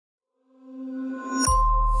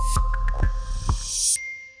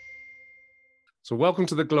So welcome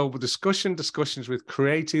to the Global Discussions with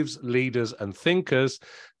creatives, leaders, and thinkers.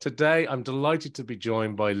 Today, I'm delighted to be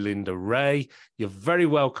joined by Linda Ray. You're very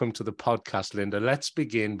welcome to the podcast, Linda. Let's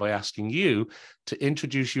begin by asking you to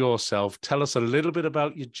introduce yourself. Tell us a little bit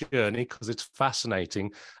about your journey, because it's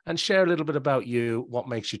fascinating, and share a little bit about you, what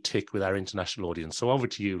makes you tick with our international audience. So over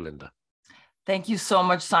to you, Linda. Thank you so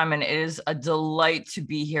much, Simon. It is a delight to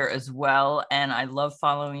be here as well. And I love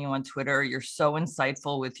following you on Twitter. You're so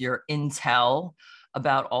insightful with your intel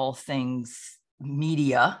about all things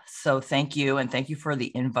media. So thank you. And thank you for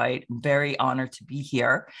the invite. I'm very honored to be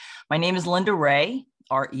here. My name is Linda Ray,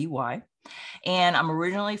 R-E-Y. And I'm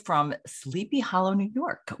originally from Sleepy Hollow, New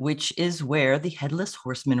York, which is where the Headless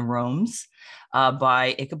Horseman roams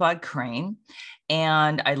by Ichabod Crane.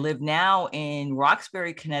 And I live now in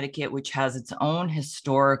Roxbury, Connecticut, which has its own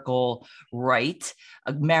historical right.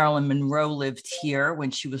 Marilyn Monroe lived here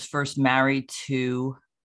when she was first married to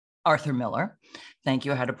Arthur Miller. Thank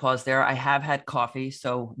you. I had to pause there. I have had coffee,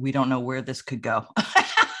 so we don't know where this could go.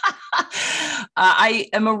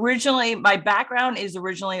 My background is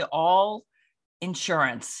originally all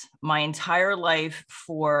insurance. My entire life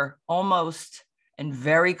for almost and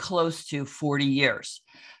very close to 40 years.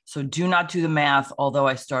 So do not do the math, although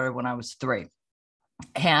I started when I was 3.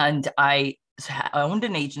 And I owned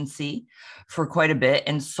an agency for quite a bit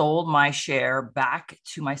and sold my share back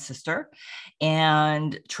to my sister.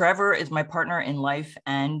 And Trevor is my partner in life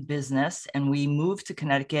and business. And we moved to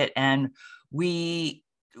Connecticut, and we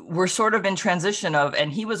were sort of in transition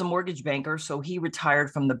and he was a mortgage banker. So he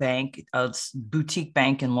retired from the bank, a boutique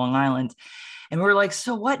bank in Long Island. And we were like,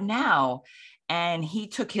 so what now? And he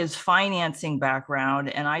took his financing background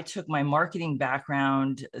and I took my marketing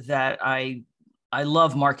background that I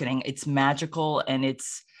love marketing. It's magical and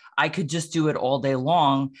I could just do it all day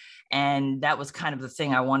long. And that was kind of the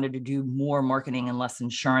thing. I wanted to do more marketing and less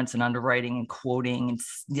insurance and underwriting and quoting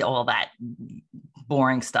and all that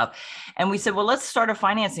boring stuff. And we said, well, let's start a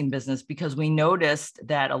financing business, because we noticed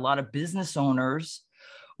that a lot of business owners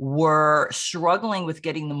were struggling with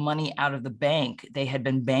getting the money out of the bank. They had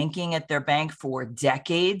been banking at their bank for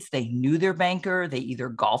decades. They knew their banker. They either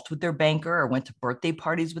golfed with their banker or went to birthday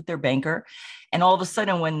parties with their banker. And all of a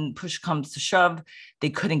sudden, when push comes to shove, they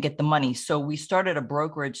couldn't get the money. So we started a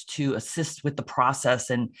brokerage to assist with the process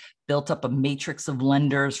and built up a matrix of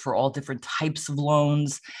lenders for all different types of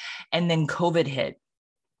loans. And then COVID hit.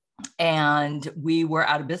 And we were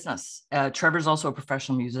out of business. Trevor's also a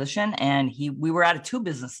professional musician, and we were out of 2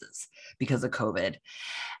 businesses because of COVID.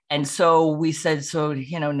 And so we said,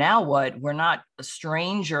 now what? We're not a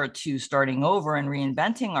stranger to starting over and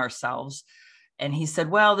reinventing ourselves. And he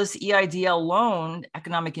said, well, this EIDL loan,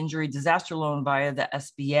 economic injury disaster loan via the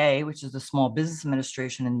SBA, which is the Small Business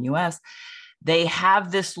Administration in the US, they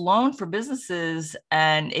have this loan for businesses,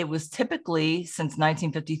 and it was typically since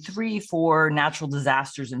 1953 for natural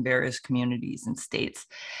disasters in various communities and states.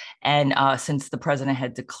 And since the president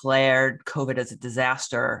had declared COVID as a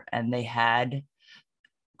disaster, and they had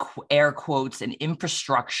air quotes and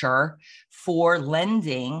infrastructure for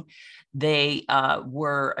lending, they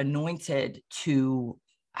were anointed to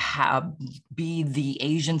be the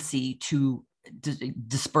agency to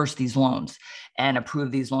disperse these loans and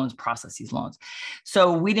approve these loans, process these loans.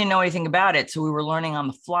 So we didn't know anything about it. So we were learning on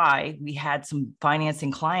the fly. We had some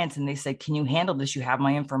financing clients and they said, can you handle this? You have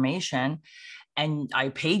my information and I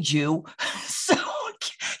paid you. So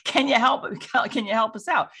can you help us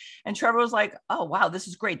out? And Trevor was like, oh, wow, this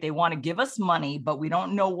is great. They want to give us money, but we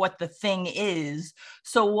don't know what the thing is.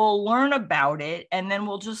 So we'll learn about it. And then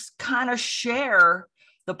we'll just kind of share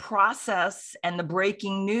the process and the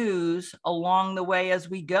breaking news along the way as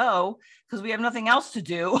we go, because we have nothing else to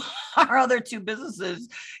do. Our other 2 businesses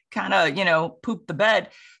kind of, pooped the bed.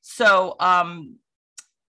 So,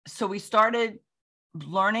 so we started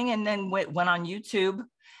learning and then went on YouTube,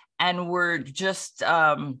 and we're just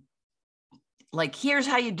like, here's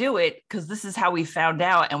how you do it, because this is how we found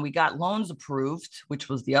out. And we got loans approved, which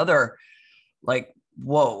was the other, like,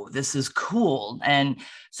 whoa, this is cool. And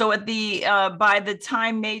so by the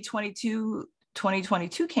time May 22,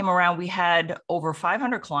 2022 came around, we had over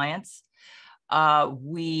 500 clients.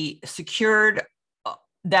 We secured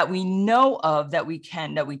that we know of, that we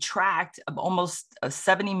tracked almost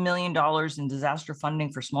 $70 million in disaster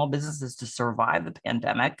funding for small businesses to survive the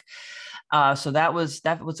pandemic. So that was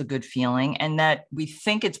a good feeling. And that we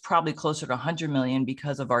think it's probably closer to 100 million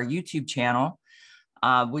because of our YouTube channel,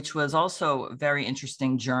 which was also a very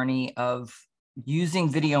interesting journey of using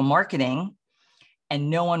video marketing and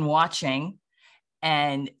no one watching.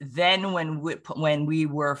 And then when we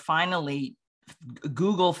were finally,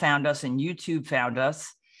 Google found us and YouTube found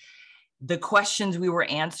us, the questions we were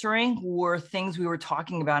answering were things we were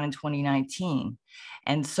talking about in 2019.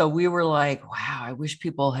 And so we were like, wow, I wish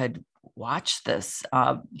people had watched this.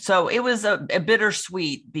 So it was a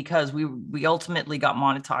bittersweet because we ultimately got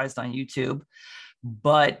monetized on YouTube.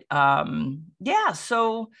 But yeah,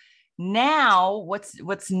 so now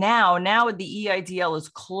what's now the EIDL is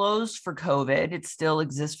closed for COVID. It still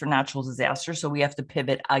exists for natural disaster. So we have to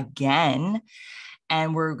pivot again.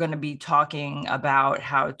 And we're going to be talking about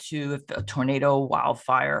how to, if a tornado,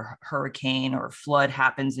 wildfire, hurricane, or flood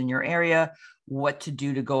happens in your area, what to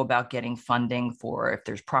do to go about getting funding for if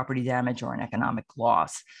there's property damage or an economic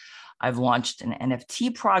loss. I've launched an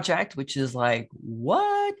NFT project, which is like,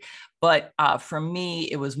 what? But for me,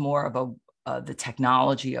 it was more of the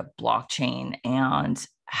technology of blockchain and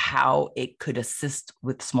how it could assist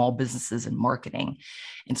with small businesses and marketing.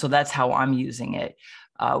 And so that's how I'm using it.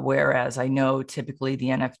 Whereas I know typically the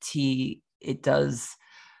NFT, it does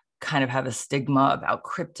kind of have a stigma about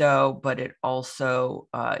crypto, but it also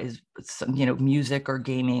is some, music or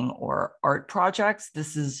gaming or art projects.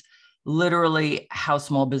 This is literally how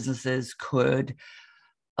small businesses could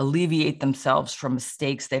alleviate themselves from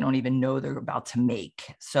mistakes they don't even know they're about to make.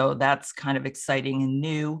 So that's kind of exciting and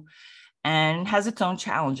new and has its own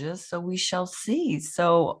challenges. So we shall see.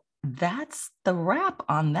 So that's the wrap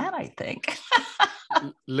on that, I think.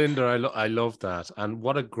 Linda, I love that. And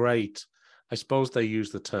what a great, I suppose they use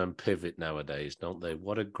the term pivot nowadays, don't they?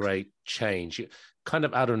 What a great change, kind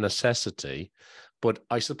of out of necessity. But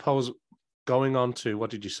I suppose going on to, what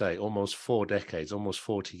did you say, almost 4 decades, almost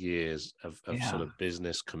 40 years of sort of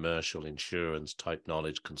business, commercial, insurance type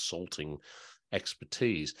knowledge, consulting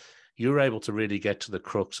expertise, you were able to really get to the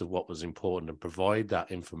crux of what was important and provide that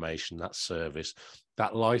information, that service,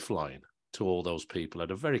 that lifeline to all those people at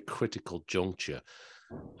a very critical juncture.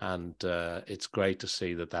 And it's great to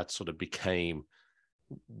see that sort of became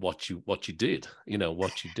what you did,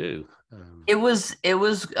 what you do. It was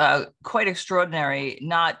quite extraordinary,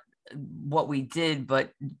 not what we did,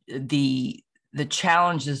 but the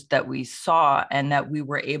challenges that we saw, and that we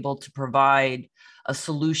were able to provide a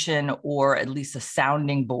solution, or at least a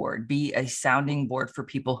sounding board, be a sounding board for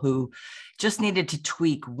people who just needed to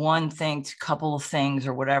tweak one thing, a couple of things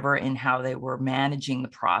or whatever in how they were managing the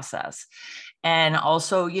process. And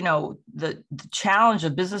also, the challenge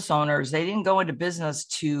of business owners, they didn't go into business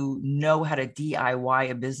to know how to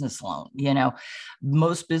DIY a business loan.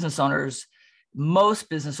 Most business owners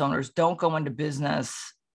don't go into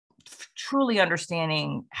business truly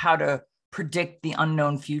understanding how to predict the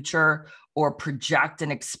unknown future or project an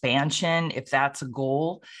expansion, if that's a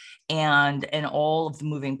goal, and all of the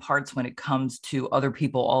moving parts when it comes to other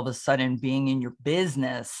people all of a sudden being in your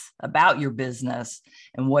business, about your business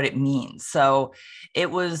and what it means. So it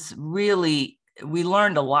was really, we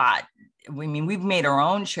learned a lot. I mean, we've made our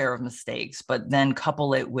own share of mistakes, but then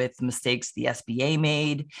couple it with the mistakes the SBA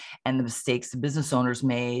made and the mistakes the business owners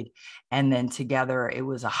made. And then together it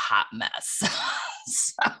was a hot mess.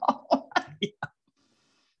 So, yeah.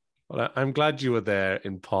 Well, I'm glad you were there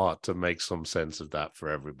in part to make some sense of that for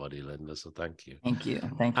everybody, Linda. So thank you. Thank you.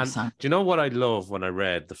 Thank you, son. Do you know what I love when I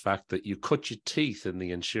read the fact that you cut your teeth in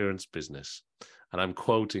the insurance business? And I'm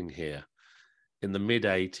quoting here, in the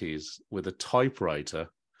mid-80s with a typewriter,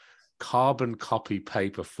 carbon copy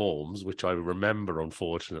paper forms, which I remember,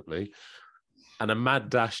 unfortunately, and a mad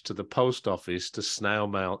dash to the post office to snail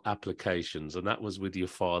mail applications. And that was with your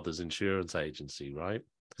father's insurance agency, right?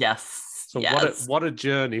 Yes. So yes. what a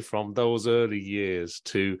journey from those early years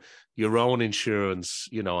to your own insurance,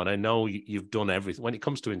 and I know you've done everything. When it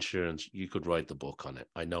comes to insurance, you could write the book on it.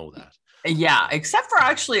 I know that. Yeah, except for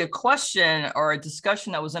actually a question or a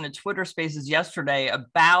discussion that was in a Twitter Spaces yesterday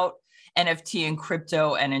about NFT and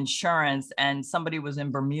crypto and insurance, and somebody was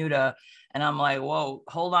in Bermuda, and I'm like, whoa,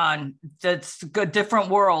 hold on, that's good, different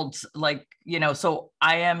worlds, so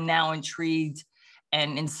I am now intrigued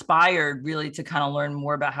and inspired really to kind of learn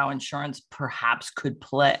more about how insurance perhaps could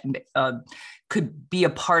be a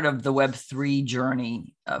part of the Web3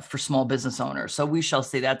 journey for small business owners. So we shall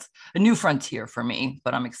see. That's a new frontier for me,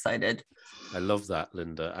 but I'm excited. I love that,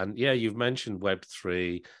 Linda. And yeah, you've mentioned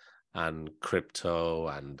Web3 and crypto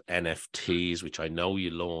and NFTs, which I know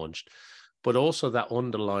you launched, but also that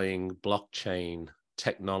underlying blockchain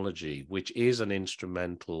technology, which is an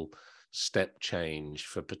instrumental step change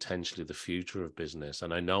for potentially the future of business.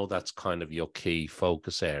 And I know that's kind of your key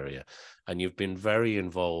focus area. And you've been very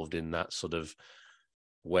involved in that sort of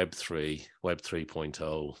Web3, Web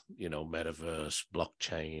 3.0, metaverse,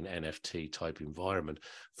 blockchain, NFT type environment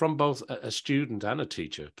from both a student and a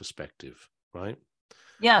teacher perspective, right?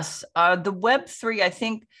 Yes. The Web3, I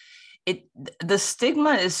think it the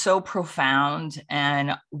stigma is so profound.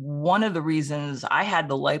 And one of the reasons I had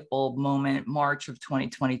the light bulb moment, March of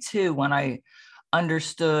 2022, when I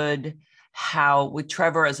understood how, with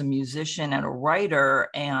Trevor as a musician and a writer,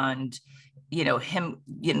 and him,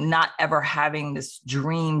 not ever having this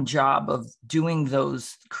dream job of doing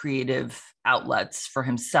those creative outlets for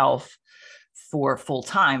himself for full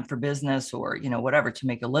time, for business, or whatever, to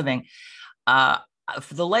make a living.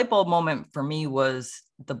 For the light bulb moment for me was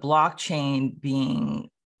the blockchain being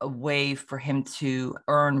a way for him to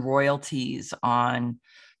earn royalties on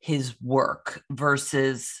his work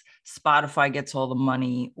versus Spotify gets all the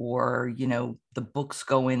money, or, the books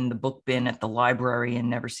go in the book bin at the library and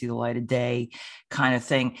never see the light of day, kind of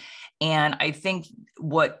thing. And I think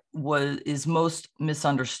what is most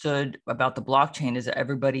misunderstood about the blockchain is that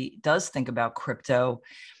everybody does think about crypto.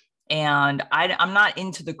 And I'm not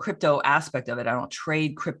into the crypto aspect of it. I don't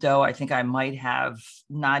trade crypto. I think I might have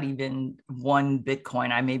not even one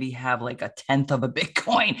Bitcoin. I maybe have like 1/10 of a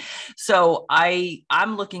Bitcoin. So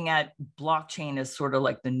I'm looking at blockchain as sort of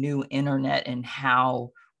like the new internet and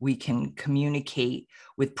how we can communicate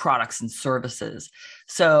with products and services.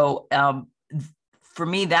 So for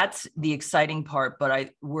me, that's the exciting part.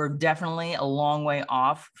 But we're definitely a long way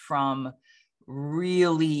off from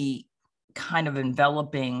really kind of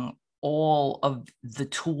enveloping all of the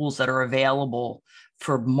tools that are available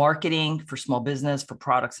for marketing, for small business, for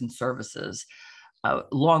products and services.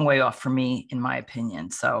 Long way off for me, in my opinion.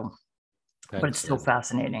 So, but it's still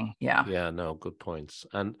fascinating. Yeah. Yeah, no, good points.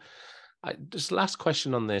 And just last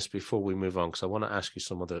question on this before we move on, because I want to ask you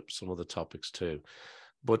some other topics too.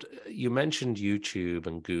 But you mentioned YouTube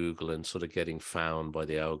and Google and sort of getting found by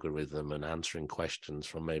the algorithm and answering questions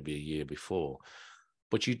from maybe a year before.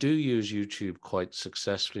 But you do use YouTube quite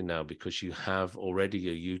successfully now, because you have already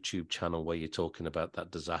a YouTube channel where you're talking about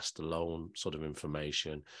that disaster loan sort of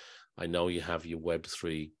information. I know you have your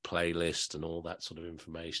Web3 playlist and all that sort of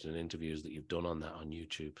information and interviews that you've done on that on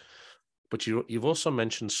YouTube. But you've also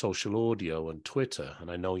mentioned social audio and Twitter,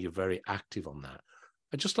 and I know you're very active on that.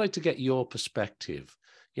 I'd just like to get your perspective,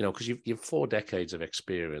 because you've 4 decades of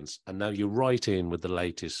experience, and now you're right in with the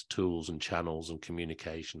latest tools and channels and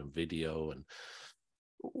communication and video. And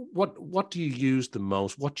what do you use the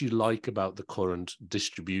most? What do you like about the current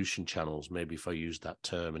distribution channels? Maybe if I use that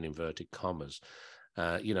term in inverted commas,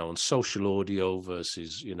 and social audio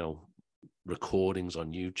versus, recordings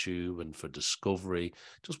on YouTube and for discovery.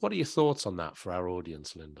 Just what are your thoughts on that for our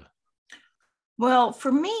audience, Linda? Well,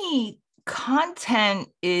 for me, content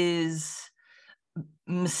is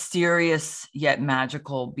mysterious yet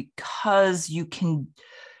magical, because you can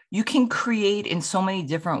create in so many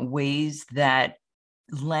different ways that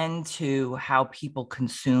lend to how people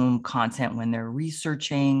consume content when they're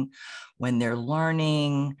researching, when they're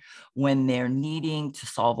learning, when they're needing to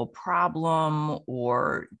solve a problem,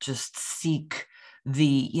 or just seek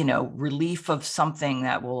the relief of something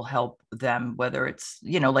that will help them, whether it's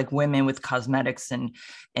like women with cosmetics and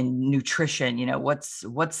nutrition. What's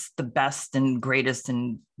the best and greatest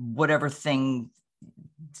and whatever thing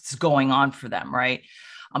is going on for them, right?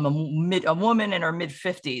 I'm a woman in her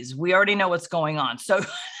mid-50s. We already know what's going on. So,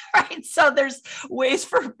 right. So there's ways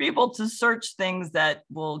for people to search things that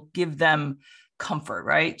will give them comfort,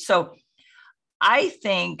 right? So I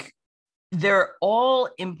think they're all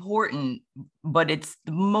important, but it's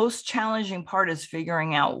the most challenging part is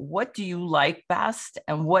figuring out, what do you like best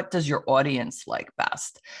and what does your audience like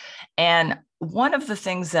best? And one of the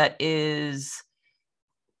things that is,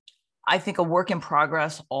 I think, a work in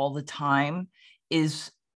progress all the time is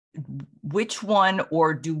which one,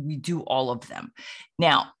 or do we do all of them?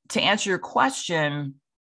 Now, to answer your question,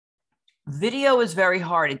 video is very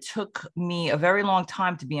hard. It took me a very long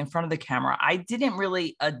time to be in front of the camera. I didn't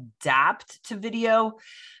really adapt to video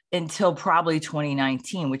until probably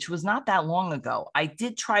 2019, which was not that long ago. I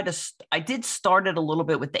did start it a little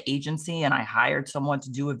bit with the agency, and I hired someone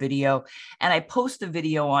to do a video, and I post a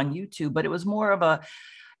video on YouTube, but it was more of a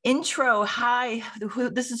intro. Hi,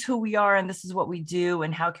 this is who we are, and this is what we do,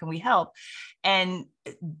 and how can we help? And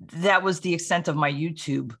that was the extent of my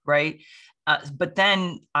YouTube, right? But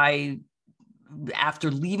then after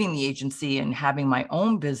leaving the agency and having my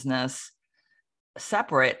own business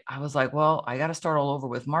separate, I was like, well, I got to start all over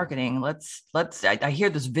with marketing. I hear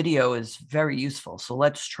this video is very useful, so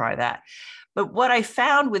let's try that. But what I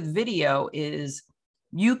found with video is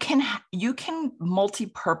you can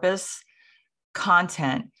multi-purpose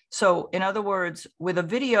content. So in other words, with a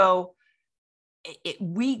video,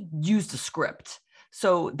 we used a script.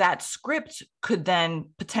 So that script could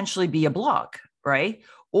then potentially be a blog, right?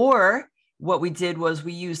 Or what we did was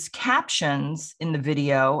we used captions in the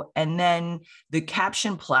video, and then the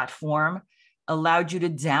caption platform allowed you to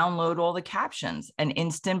download all the captions, an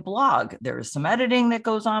instant blog. There is some editing that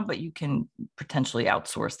goes on, but you can potentially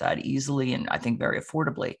outsource that easily and I think very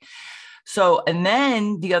affordably. So, and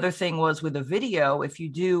then the other thing was with a video, if you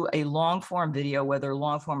do a long form video, whether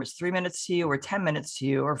long form is 3 minutes to you or 10 minutes to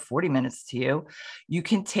you or 40 minutes to you, you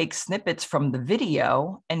can take snippets from the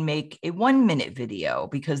video and make a 1 minute video,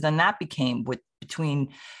 because then that became between,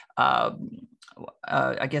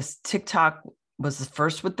 I guess TikTok was the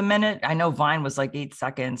first with the minute. I know Vine was like 8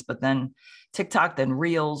 seconds, but then TikTok, then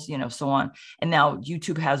Reels, so on. And now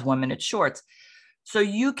YouTube has 1 minute shorts. So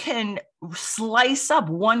you can slice up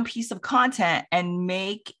one piece of content and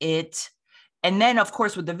make it. And then, of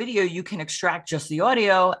course, with the video, you can extract just the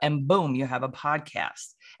audio and boom, you have a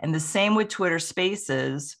podcast. And the same with Twitter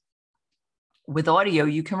Spaces. With audio,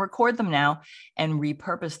 you can record them now and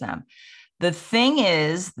repurpose them. The thing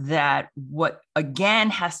is that what,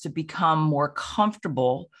 again, has to become more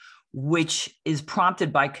comfortable, which is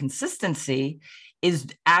prompted by consistency, is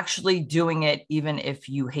actually doing it even if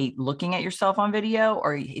you hate looking at yourself on video,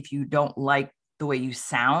 or if you don't like the way you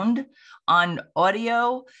sound on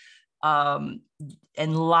audio.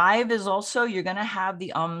 And live is also, you're going to have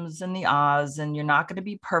the ums and the ahs, and you're not going to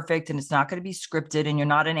be perfect, and it's not going to be scripted, and you're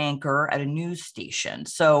not an anchor at a news station.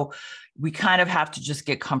 So we kind of have to just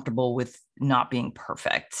get comfortable with not being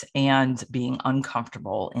perfect and being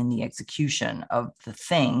uncomfortable in the execution of the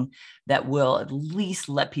thing that will at least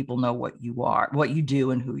let people know what you are, what you do,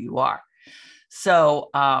 and who you are. So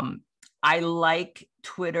I like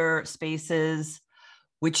Twitter Spaces,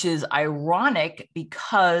 which is ironic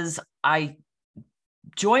because I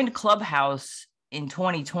joined Clubhouse in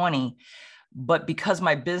 2020, but because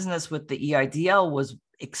my business with the EIDL was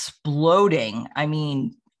exploding, I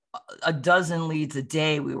mean, a dozen leads a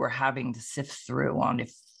day we were having to sift through on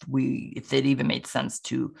if it even made sense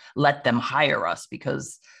to let them hire us,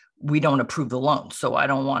 because we don't approve the loan. So I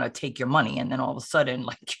don't want to take your money. And then all of a sudden,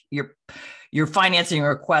 like your financing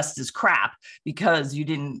request is crap because you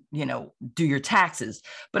didn't, do your taxes.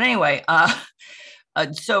 But anyway,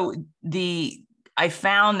 so I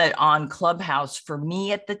found that on Clubhouse, for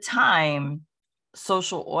me at the time,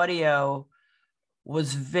 social audio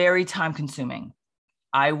was very time consuming.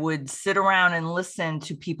 I would sit around and listen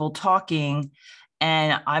to people talking,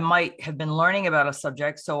 and I might have been learning about a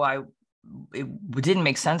subject. So it didn't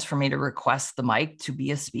make sense for me to request the mic to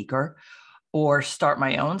be a speaker or start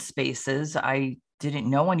my own spaces. I didn't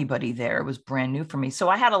know anybody there. It was brand new for me. So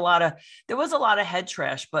there was a lot of head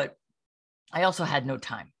trash, but I also had no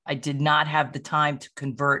time. I did not have the time to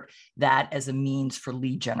convert that as a means for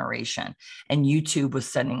lead generation. And YouTube was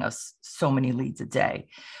sending us so many leads a day.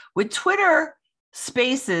 With Twitter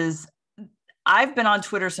Spaces, I've been on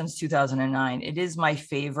Twitter since 2009. It is my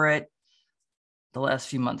favorite. The last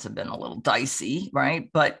few months have been a little dicey, right?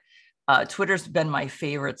 But Twitter's been my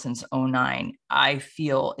favorite since 2009. I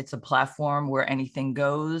feel it's a platform where anything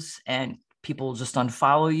goes and people just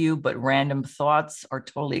unfollow you, but random thoughts are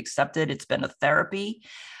totally accepted. It's been a therapy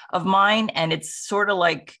of mine. And it's sort of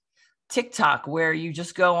like TikTok, where you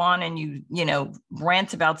just go on and you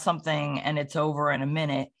rant about something and it's over in a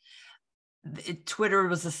minute. Twitter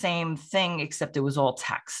was the same thing, except it was all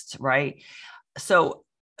text, right? So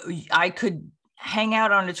I could hang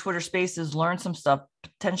out on the Twitter Spaces, learn some stuff,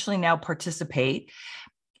 potentially now participate.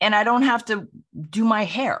 And I don't have to do my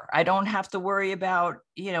hair. I don't have to worry about,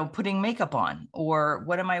 putting makeup on, or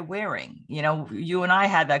what am I wearing? You and I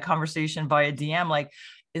had that conversation via DM, like,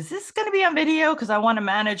 is this going to be on video? Because I want to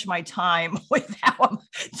manage my time with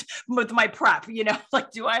my prep, like,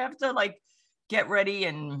 do I have to get ready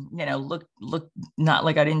and, look not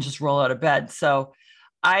like I didn't just roll out of bed. So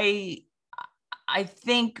I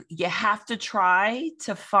think you have to try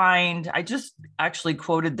to find, I just actually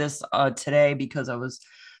quoted this today because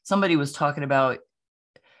somebody was talking about,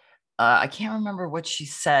 I can't remember what she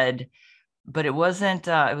said, but it wasn't,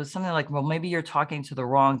 it was something like, well, maybe you're talking to the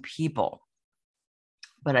wrong people.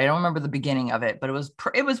 But I don't remember the beginning of it, but it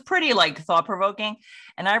was pretty thought provoking.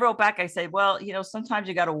 And I wrote back, I said, well, sometimes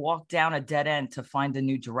you got to walk down a dead end to find a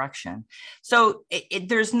new direction. So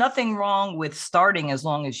there's nothing wrong with starting, as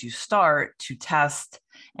long as you start to test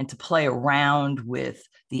and to play around with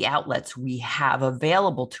the outlets we have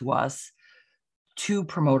available to us to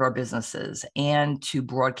promote our businesses and to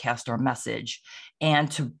broadcast our message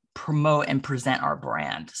and to promote and present our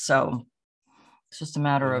brand. So it's just a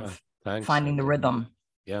matter of finding the rhythm.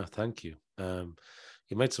 Yeah, thank you.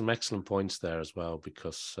 You made some excellent points there as well,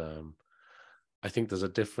 because I think there's a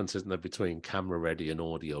difference, isn't there, between camera ready and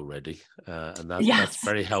audio ready, and that's Yes.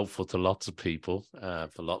 very helpful to lots of people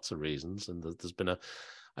for lots of reasons. And there's been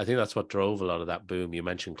I think that's what drove a lot of that boom. You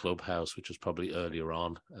mentioned Clubhouse, which was probably earlier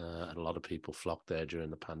on, and a lot of people flocked there during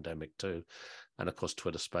the pandemic too, and of course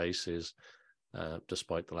Twitter Spaces.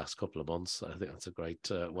 Despite the last couple of months, I think that's a great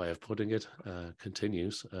way of putting it.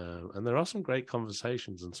 Continues, and there are some great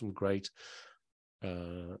conversations and some great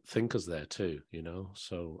thinkers there too,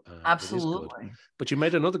 so it is good. Absolutely. But you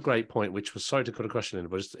made another great point, which was, sorry to cut a question in,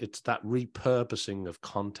 but it's that repurposing of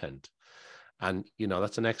content. And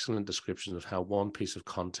that's an excellent description of how one piece of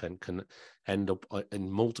content can end up in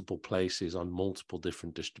multiple places on multiple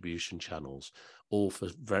different distribution channels, all for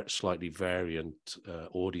slightly variant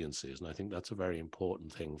audiences. And I think that's a very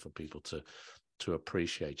important thing for people to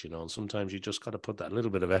appreciate, and sometimes you just got to put that little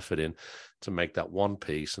bit of effort in to make that one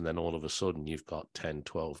piece, and then all of a sudden you've got 10,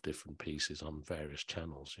 12 different pieces on various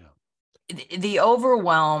channels. The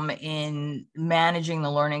overwhelm in managing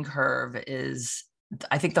the learning curve is,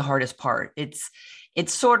 I think, the hardest part. It's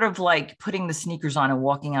sort of like putting the sneakers on and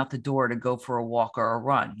walking out the door to go for a walk or a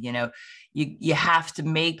run. You have to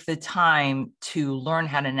make the time to learn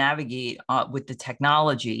how to navigate with the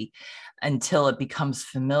technology until it becomes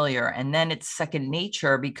familiar, and then it's second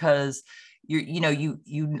nature because you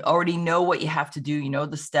already know what you have to do.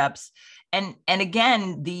 The steps, and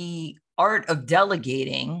again, the art of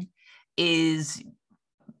delegating is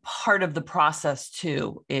part of the process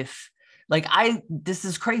too. This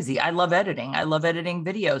is crazy. I love editing. I love editing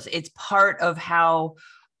videos. It's part of how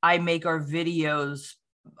I make our videos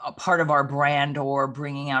a part of our brand or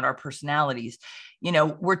bringing out our personalities.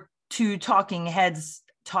 We're two talking heads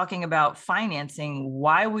talking about financing.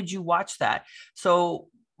 Why would you watch that? So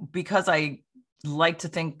because I like to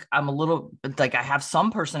think I'm a little like I have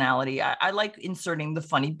some personality, I like inserting the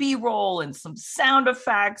funny B-roll and some sound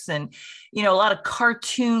effects and, a lot of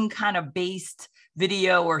cartoon kind of based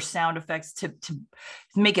video or sound effects to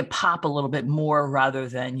make it pop a little bit more rather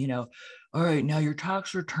than, all right, now your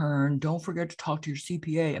tax return, don't forget to talk to your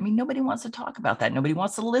CPA. I mean, nobody wants to talk about that. Nobody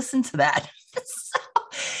wants to listen to that. So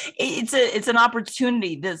it's an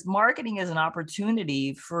opportunity. This marketing is an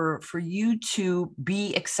opportunity for you to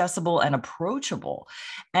be accessible and approachable.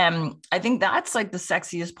 And I think that's like the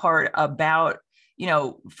sexiest part about,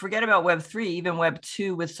 forget about Web3, even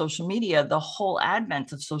Web2 with social media. The whole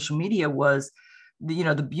advent of social media was,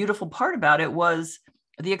 the beautiful part about it was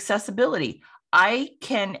the accessibility. I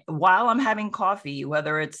can, while I'm having coffee,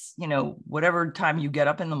 whether it's, whatever time you get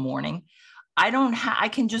up in the morning, I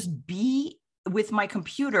can just be with my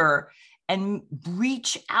computer and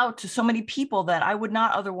reach out to so many people that I would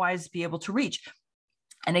not otherwise be able to reach.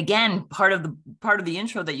 And again, part of the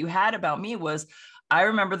intro that you had about me was, I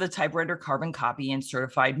remember the typewriter, carbon copy, and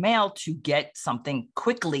certified mail to get something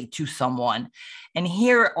quickly to someone. And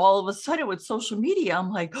here, all of a sudden with social media, I'm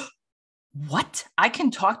like, what? I can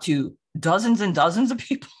talk to dozens and dozens of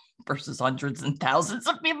people versus hundreds and thousands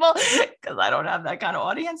of people because I don't have that kind of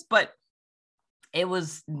audience. But it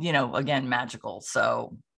was, again, magical.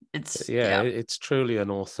 So it's truly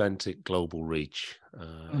an authentic global reach.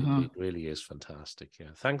 Mm-hmm. It really is fantastic. Yeah.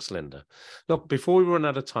 Thanks, Linda. Look, before we run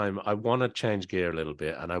out of time, I want to change gear a little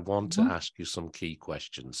bit and I want to ask you some key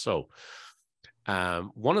questions. So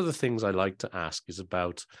one of the things I like to ask is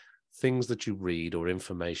about things that you read or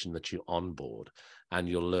information that you onboard and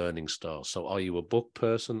your learning style. So are you a book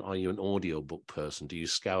person? Are you an audio book person? Do you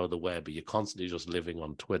scour the web? Are you constantly just living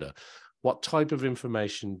on Twitter? What type of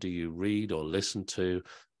information do you read or listen to?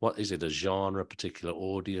 What is it, a genre, particular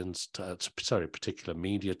audience, particular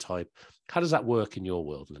media type? How does that work in your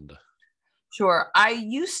world, Linda? Sure. I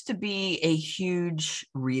used to be a huge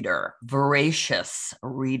reader, voracious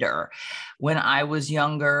reader when I was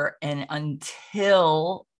younger, and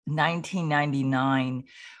until 1999,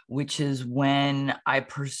 which is when I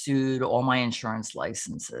pursued all my insurance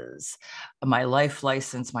licenses, my life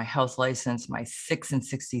license, my health license, my 6 and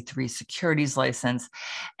 63 securities license,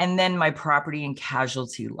 and then my property and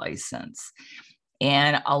casualty license.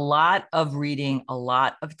 And a lot of reading, a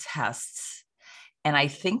lot of tests. And I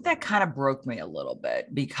think that kind of broke me a little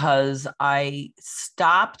bit because I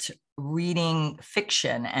stopped reading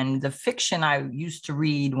fiction. And the fiction I used to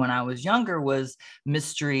read when I was younger was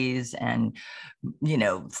mysteries and,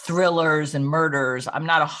 thrillers and murders. I'm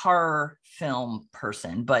not a horror film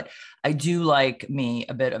person, but I do like me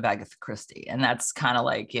a bit of Agatha Christie. And that's kind of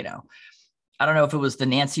like, I don't know if it was the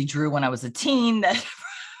Nancy Drew when I was a teen that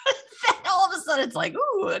all of a sudden it's like,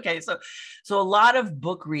 ooh, okay. So a lot of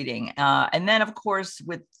book reading. And then of course,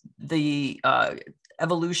 with the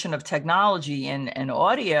evolution of technology and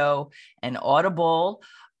audio and Audible,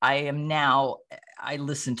 I I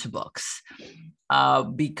listen to books.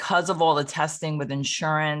 Because of all the testing with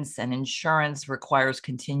insurance, and insurance requires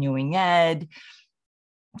continuing ed.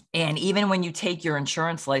 And even when you take your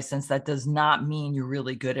insurance license, that does not mean you're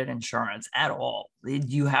really good at insurance at all.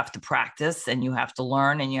 You have to practice, and you have to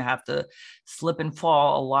learn, and you have to slip and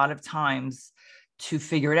fall a lot of times to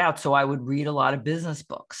figure it out. So I would read a lot of business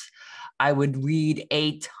books. I would read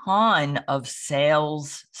a ton of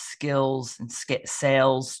sales skills and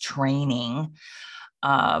sales training.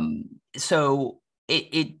 So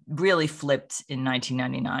it really flipped in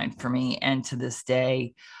 1999 for me. And to this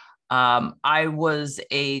day, I was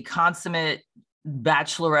a consummate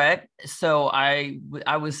bachelorette. So I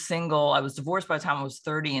was single. I was divorced by the time I was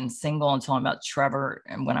 30 and single until I met Trevor,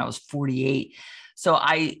 and when I was 48. So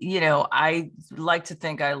I like to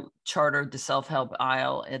think I chartered the self-help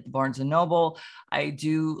aisle at the Barnes and Noble. I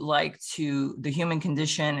do like the human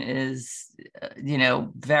condition is,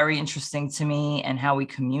 very interesting to me, and how we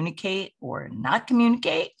communicate or not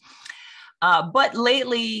communicate. But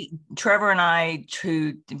lately, Trevor and I,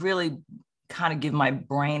 to really kind of give my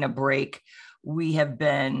brain a break, we have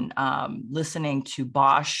been listening to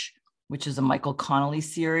Bosch, which is a Michael Connolly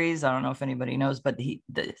series. I don't know if anybody knows, but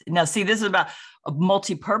now see, this is about a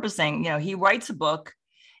multi-purposing. He writes a book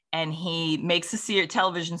and he makes a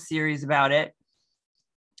television series about it.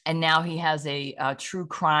 And now he has a true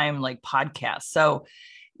crime like podcast. So,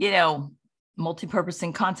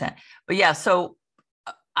 multi-purposing content. But yeah, so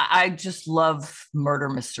I just love murder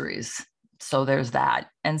mysteries. So there's that,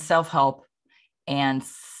 and self-help and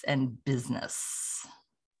business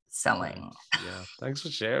selling. Yeah, thanks for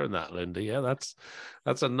sharing that, Linda. Yeah,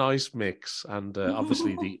 that's a nice mix, and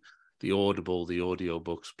obviously the audio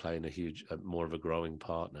books playing a huge, more of a growing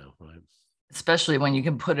part now, right? Especially when you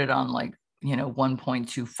can put it on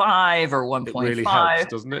 1.25 or 1.5. It really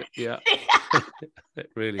helps, doesn't it? Yeah. It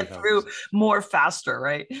really helps. Through more faster,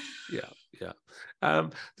 right? Yeah.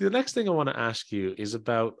 The next thing I want to ask you is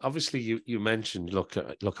about, obviously you mentioned, look,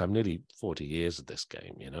 I'm nearly 40 years at this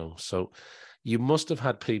game, so you must have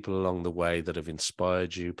had people along the way that have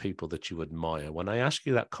inspired you, people that you admire. When I ask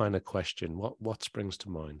you that kind of question, what springs to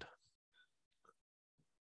mind?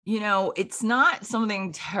 It's not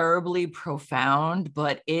something terribly profound,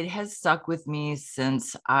 but it has stuck with me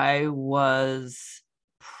since I was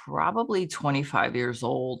probably 25 years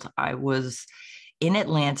old. I was in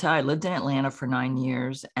Atlanta. I lived in Atlanta for 9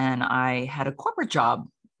 years, and I had a corporate job,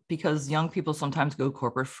 because young people sometimes go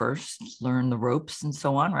corporate first, learn the ropes and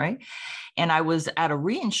so on, right? And I was at a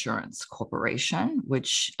reinsurance corporation,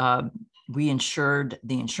 which we insured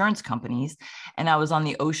the insurance companies. And I was on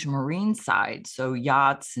the ocean marine side. So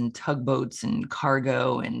yachts and tugboats and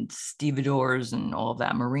cargo and stevedores and all of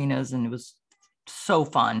that, marinas. And it was so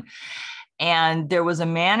fun. And there was a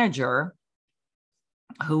manager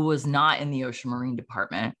who was not in the ocean marine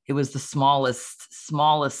department. It was the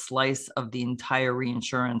smallest slice of the entire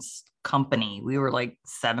reinsurance company. We were like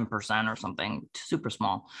 7% or something, super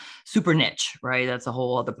small, super niche, right? That's a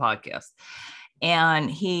whole other podcast.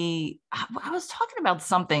 And I was talking about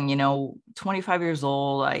something, 25 years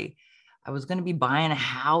old, I was going to be buying a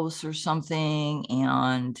house or something.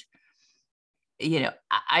 And,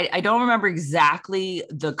 I don't remember exactly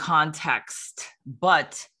the context,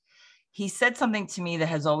 but he said something to me that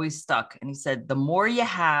has always stuck. And he said, the more you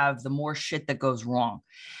have, the more shit that goes wrong.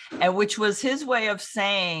 And which was his way of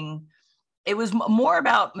saying, it was more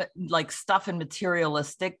about like stuff and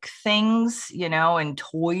materialistic things, and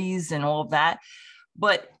toys and all of that.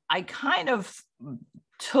 But I kind of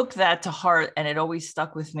took that to heart, and it always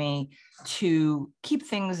stuck with me to keep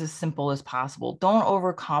things as simple as possible. Don't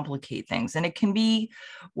overcomplicate things. And it can be,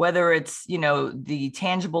 whether it's, the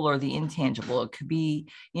tangible or the intangible, it could be,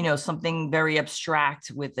 something very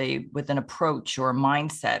abstract with an approach or a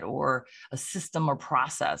mindset or a system or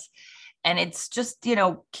process. And it's just,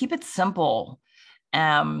 keep it simple.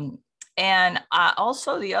 And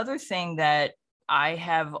also the other thing that I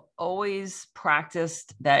have always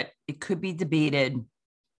practiced, that it could be debated,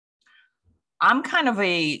 I'm kind of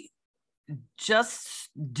a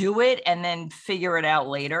just do it and then figure it out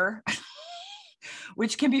later,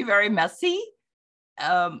 which can be very messy.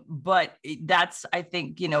 But that's, I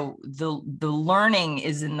think, the learning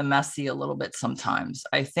is in the messy a little bit sometimes.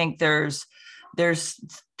 I think there's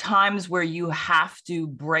times where you have to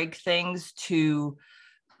break things to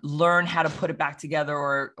learn how to put it back together,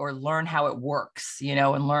 or learn how it works,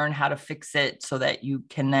 and learn how to fix it so that you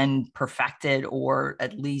can then perfect it, or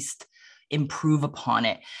at least improve upon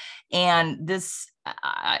it. And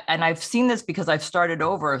I've seen this because I've started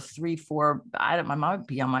over 3, 4, I might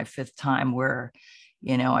be on my 5th time where,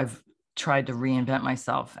 I've tried to reinvent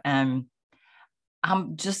myself. And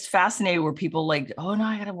I'm just fascinated where people like, oh no,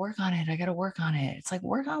 I got to work on it. I got to work on it. It's like,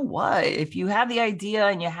 work on what? If you have the idea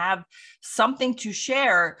and you have something to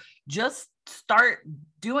share, just start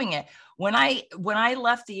doing it. When I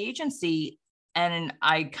left the agency and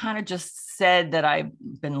I kind of just said that I've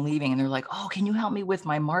been leaving, and they're like, oh, can you help me with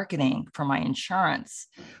my marketing for my insurance?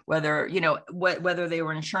 Whether, whether they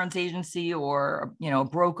were an insurance agency or, a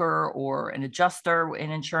broker or an adjuster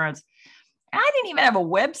in insurance. I didn't even have a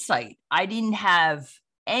website. I didn't have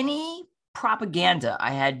any propaganda.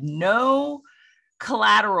 I had no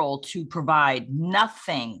collateral to provide,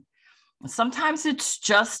 nothing. Sometimes it's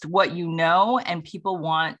just what you know, and people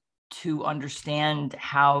want to understand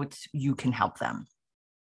how you can help them.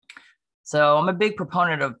 So I'm a big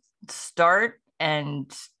proponent of start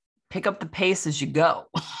and pick up the pace as you go.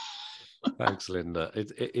 Thanks, Linda.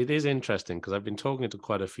 It is interesting because I've been talking to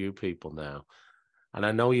quite a few people now. And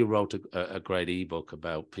I know you wrote a great ebook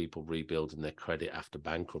about people rebuilding their credit after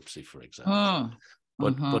bankruptcy, for example.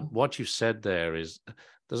 But what you said there is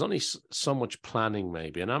there's only so much planning,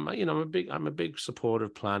 maybe. And I'm a big supporter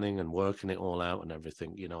of planning and working it all out and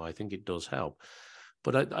everything. I think it does help.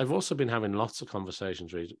 But I've also been having lots of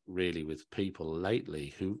conversations really with people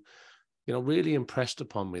lately who, really impressed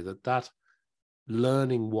upon me that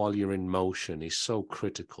learning while you're in motion is so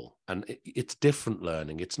critical, and it's different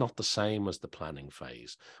learning. It's not the same as the planning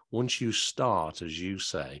phase. Once you start, as you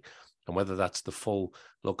say, and whether that's the full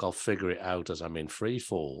look, I'll figure it out as I'm in free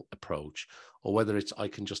fall approach, or whether it's I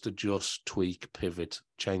can just adjust, tweak, pivot,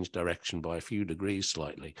 change direction by a few degrees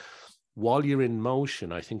slightly. While you're in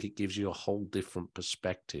motion, I think it gives you a whole different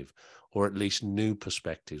perspective, or at least new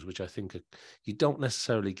perspectives, which I think you don't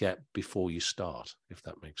necessarily get before you start, if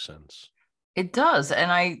that makes sense. It does.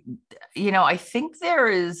 And I think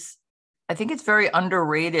I think it's very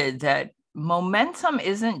underrated that momentum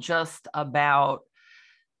isn't just about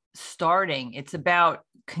starting, it's about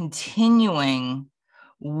continuing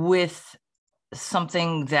with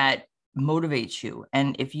something that motivates you.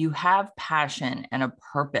 And if you have passion and a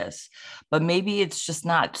purpose, but maybe it's just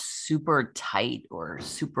not super tight or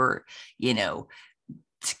super,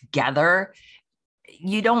 together,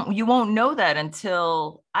 you won't know that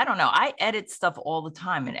until, I don't know. I edit stuff all the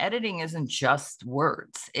time, and editing isn't just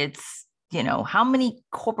words. It's, how many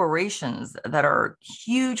corporations that are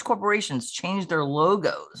huge corporations change their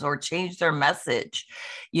logos or change their message,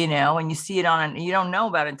 and you see it you don't know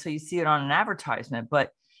about it until you see it on an advertisement.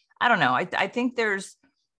 But I don't know. I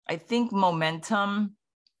think momentum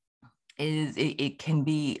it can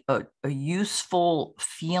be a useful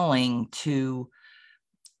feeling to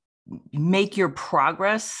make your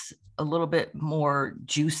progress a little bit more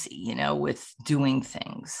juicy, with doing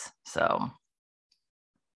things. So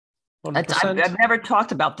I've never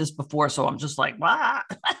talked about this before, so I'm just like, wow.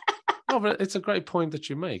 No, but it's a great point that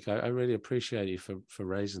you make. I really appreciate you for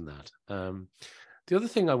raising that. The other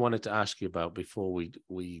thing I wanted to ask you about before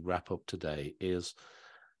we wrap up today is,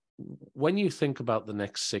 when you think about the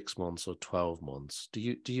next 6 months or 12 months, do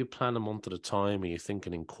you plan a month at a time? Are you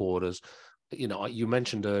thinking in quarters? You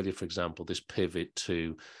mentioned earlier, for example, this pivot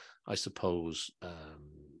to, I suppose,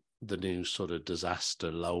 the new sort of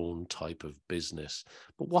disaster loan type of business.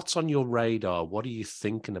 But what's on your radar? What are you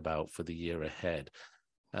thinking about for the year ahead?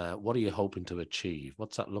 What are you hoping to achieve?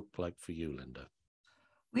 What's that look like for you, Linda?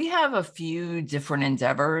 We have a few different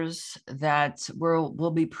endeavors that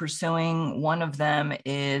we'll be pursuing. One of them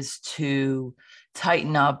is to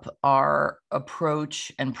tighten up our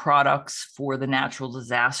approach and products for the natural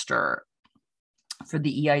disaster, for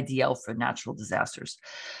the EIDL for natural disasters.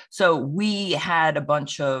 So we had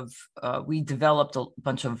we developed a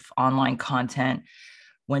bunch of online content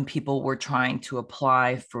when people were trying to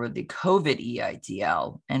apply for the COVID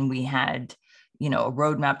EIDL. And we had, a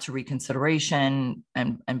roadmap to reconsideration,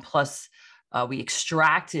 and plus we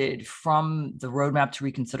extracted from the roadmap to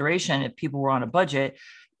reconsideration, if people were on a budget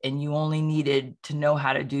and you only needed to know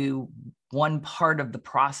how to do one part of the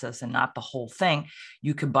process and not the whole thing,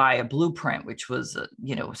 you could buy a blueprint, which was,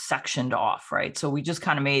 sectioned off, right? So we just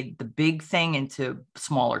kind of made the big thing into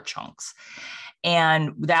smaller chunks.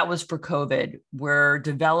 And that was for COVID. We're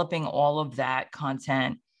developing all of that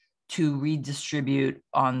content to redistribute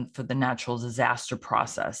for the natural disaster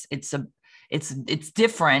process. It's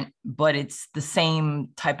different, but it's the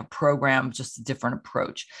same type of program, just a different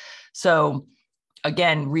approach. So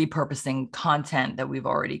again, repurposing content that we've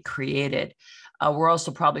already created. We're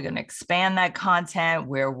also probably going to expand that content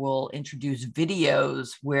where we'll introduce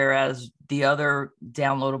videos, whereas the other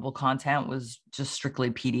downloadable content was just strictly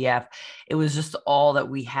PDF. It was just all that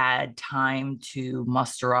we had time to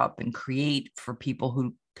muster up and create for people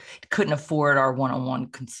who couldn't afford our one-on-one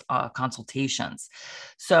consultations.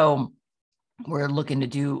 So we're looking to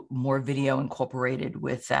do more video incorporated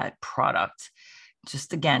with that product.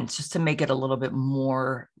 Just again, just to make it a little bit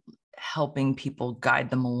more helping people, guide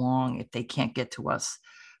them along if they can't get to us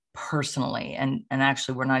personally. And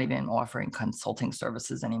actually, we're not even offering consulting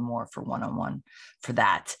services anymore for one-on-one for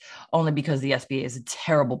that, only because the SBA is a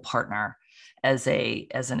terrible partner as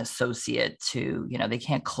an associate to, they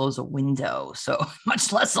can't close a window, so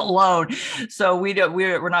much less a loan. So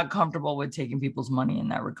we're not comfortable with taking people's money in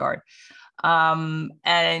that regard. And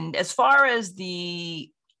as far as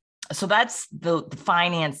so that's the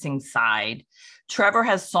financing side. Trevor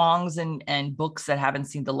has songs and books that haven't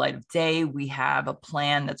seen the light of day. We have a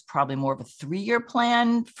plan that's probably more of a 3-year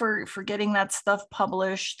plan for getting that stuff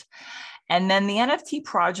published. And then the NFT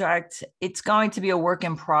project, it's going to be a work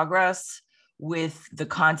in progress with the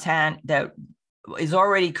content that is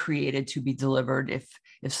already created to be delivered.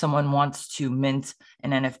 If someone wants to mint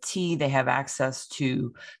an NFT, they have access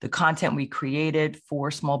to the content we created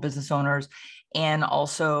for small business owners, and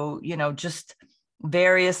also, just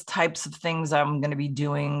various types of things I'm going to be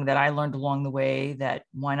doing that I learned along the way, that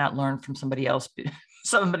why not learn from somebody else's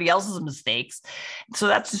mistakes. So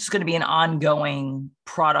that's just going to be an ongoing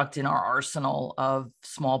product in our arsenal of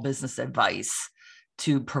small business advice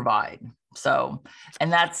to provide. So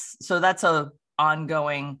that's a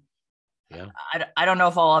ongoing. Yeah. I don't know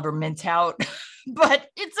if I'll ever mint out, but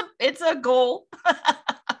it's a goal.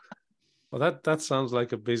 Well, that sounds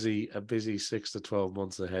like a busy 6 to 12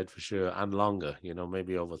 months ahead for sure, and longer,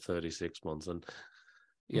 maybe over 36 months. And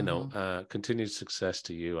continued success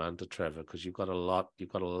to you and to Trevor, because you've got a lot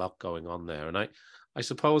going on there. And I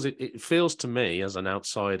suppose it feels to me, as an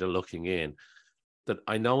outsider looking in, that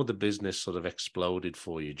I know the business sort of exploded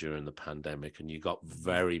for you during the pandemic, and you got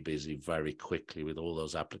very busy very quickly with all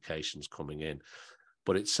those applications coming in.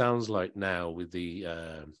 But it sounds like now with the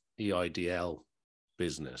EIDL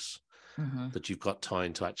business, that you've got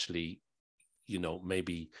time to actually,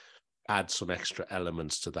 maybe add some extra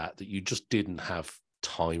elements to that you just didn't have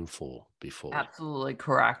time for before. Absolutely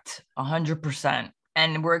correct. 100%.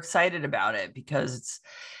 And we're excited about it because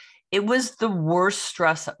it was the worst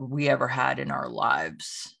stress we ever had in our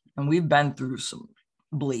lives. And we've been through some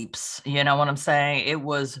bleeps, you know what I'm saying? It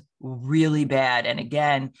was really bad. And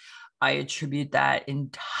again, I attribute that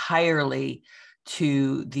entirely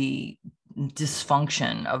to the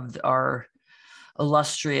dysfunction of our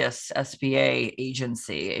illustrious SBA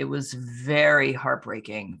agency. It was very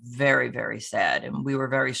heartbreaking, very, very sad. And we were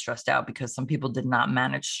very stressed out because some people did not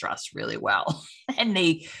manage stress really well. And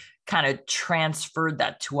they kind of transferred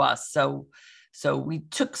that to us. So we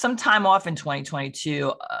took some time off in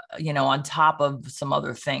 2022, on top of some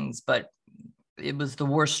other things, but it was the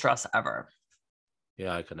worst stress ever.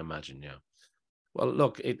 Yeah, I can imagine. Yeah. Well,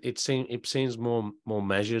 look, it seems more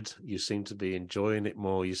measured. You seem to be enjoying it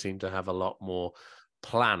more. You seem to have a lot more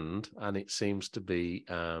planned, and it seems to be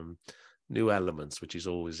new elements, which is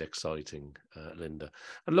always exciting, Linda.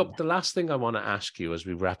 And look, the last thing I want to ask you as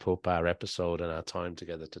we wrap up our episode and our time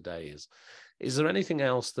together today is there anything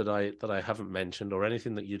else that I haven't mentioned, or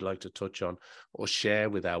anything that you'd like to touch on or share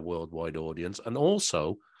with our worldwide audience? And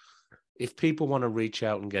also, if people want to reach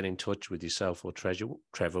out and get in touch with yourself or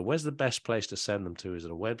Trevor, where's the best place to send them to? Is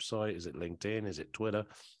it a website? Is it LinkedIn? Is it Twitter?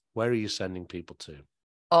 Where are you sending people to?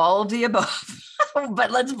 All of the above,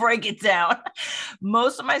 but let's break it down.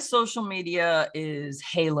 Most of my social media is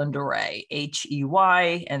Hey Linda Ray,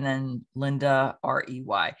 HEY, and then Linda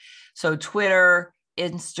REY. So Twitter,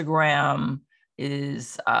 Instagram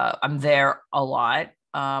is, I'm there a lot.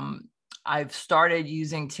 I've started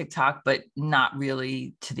using TikTok, but not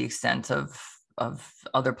really to the extent of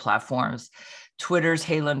other platforms. Twitter's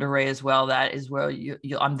Hey Linda Ray as well. That is where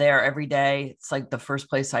I'm there every day. It's like the first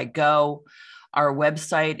place I go. Our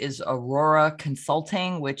website is Aurora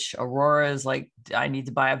Consulting, which Aurora is like, I need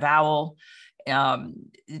to buy a vowel.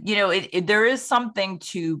 There is something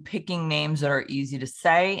to picking names that are easy to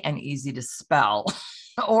say and easy to spell,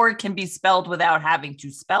 or it can be spelled without having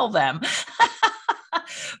to spell them.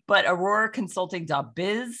 But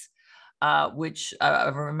auroraconsulting.biz, which I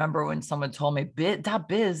remember when someone told me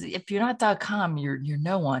 .biz, if you're not .com, you're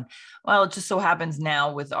no one. Well, it just so happens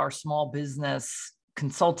now with our small business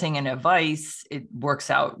consulting and advice, it works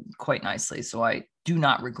out quite nicely. So I do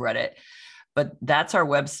not regret it. But that's our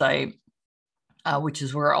website, which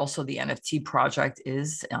is where also the NFT project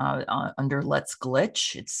is under Let's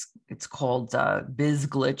Glitch. It's called Biz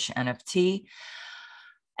Glitch NFT.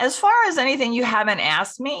 As far as anything you haven't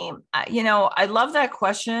asked me, I love that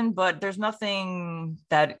question, but there's nothing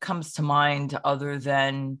that comes to mind other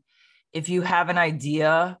than if you have an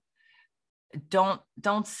idea, don't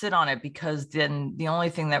sit on it, because then the only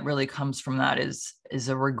thing that really comes from that is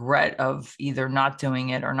a regret of either not doing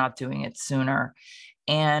it or not doing it sooner.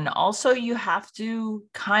 And also you have to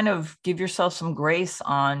kind of give yourself some grace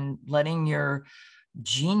on letting your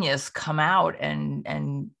genius come out,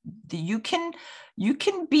 and you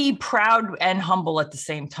can be proud and humble at the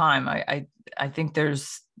same time. I think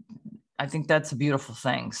that's a beautiful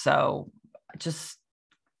thing. So just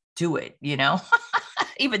do it,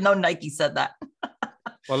 even though Nike said that.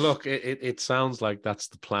 Well, look, it sounds like that's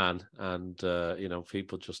the plan, and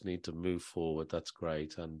people just need to move forward. That's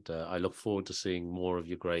great, and I look forward to seeing more of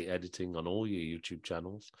your great editing on all your YouTube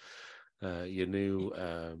channels, your new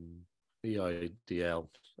EIDL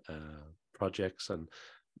projects, and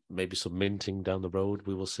maybe some minting down the road.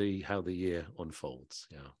 We will see how the year unfolds.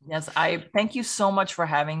 Yeah. Yes, I thank you so much for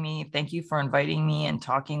having me. Thank you for inviting me and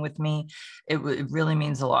talking with me. It really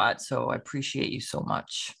means a lot. So I appreciate you so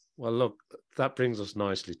much. Well, look, that brings us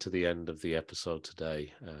nicely to the end of the episode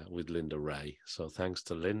today with Linda Ray. So thanks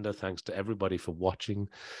to Linda, thanks to everybody for watching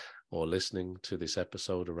or listening to this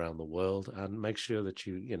episode around the world. And make sure that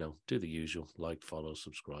you do the usual, like, follow,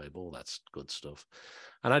 subscribe, all that good stuff.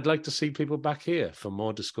 And I'd like to see people back here for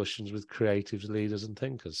more discussions with creatives, leaders, and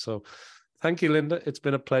thinkers. So thank you, Linda. It's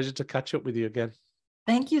been a pleasure to catch up with you again.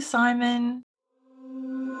 Thank you, Simon.